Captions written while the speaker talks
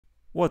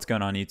What's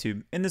going on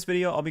YouTube? In this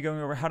video I'll be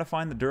going over how to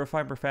find the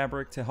Durafiber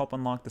fabric to help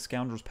unlock the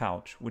Scoundrel's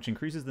pouch, which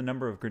increases the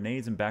number of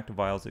grenades and back to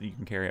vials that you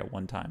can carry at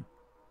one time.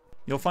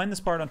 You'll find this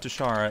part on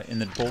Tashara in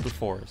the Boulder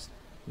Forest.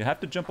 You'll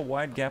have to jump a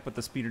wide gap with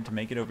the speeder to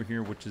make it over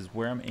here, which is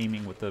where I'm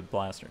aiming with the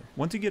blaster.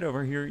 Once you get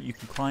over here, you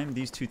can climb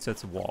these two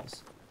sets of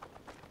walls.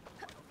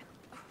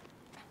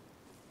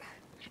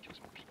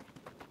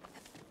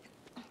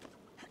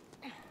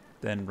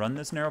 Then run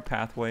this narrow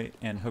pathway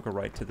and hook a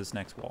right to this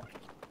next wall.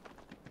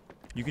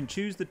 You can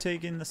choose to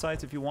take in the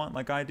sights if you want,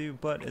 like I do,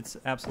 but it's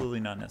absolutely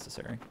not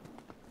necessary.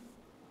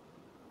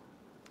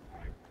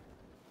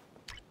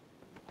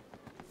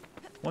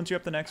 Once you're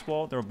up the next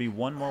wall, there will be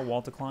one more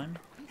wall to climb,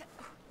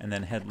 and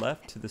then head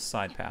left to this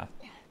side path.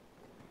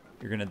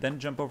 You're going to then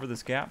jump over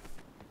this gap,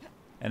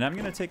 and I'm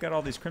going to take out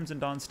all these Crimson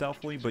Dawn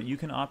stealthily, but you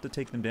can opt to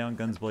take them down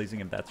guns blazing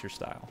if that's your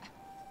style.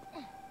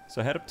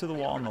 So head up to the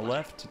wall on the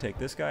left to take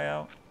this guy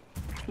out,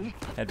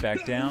 head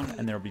back down,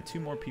 and there will be two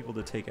more people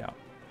to take out.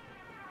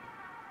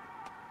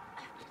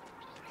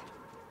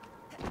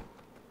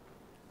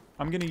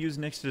 I'm going to use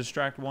Nyx to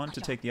distract one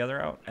to take the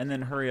other out, and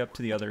then hurry up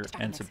to the other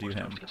and subdue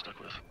him.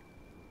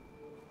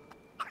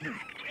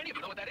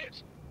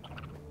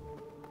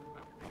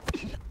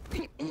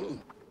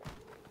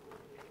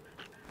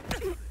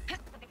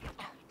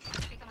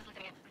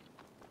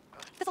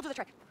 This'll do the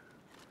trick.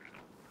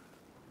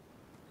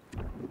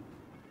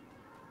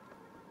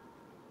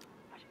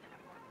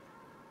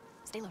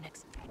 Stay low,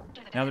 Nyx.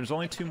 Now there's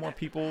only two more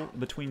people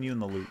between you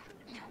and the loot.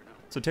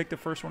 So take the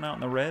first one out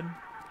in the red,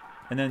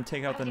 and then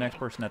take out the next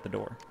person at the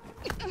door.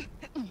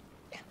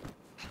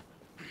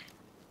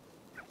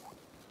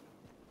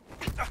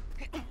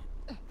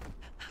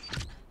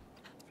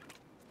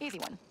 Easy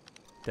one.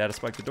 Data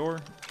spike the door,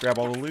 grab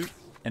all the loot,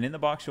 and in the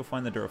box you'll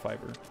find the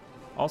Durafiber.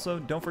 Also,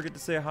 don't forget to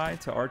say hi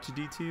to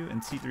R2D2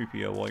 and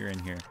C3PO while you're in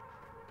here.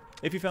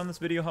 If you found this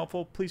video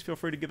helpful, please feel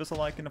free to give us a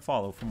like and a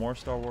follow for more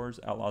Star Wars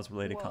Outlaws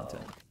related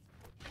content.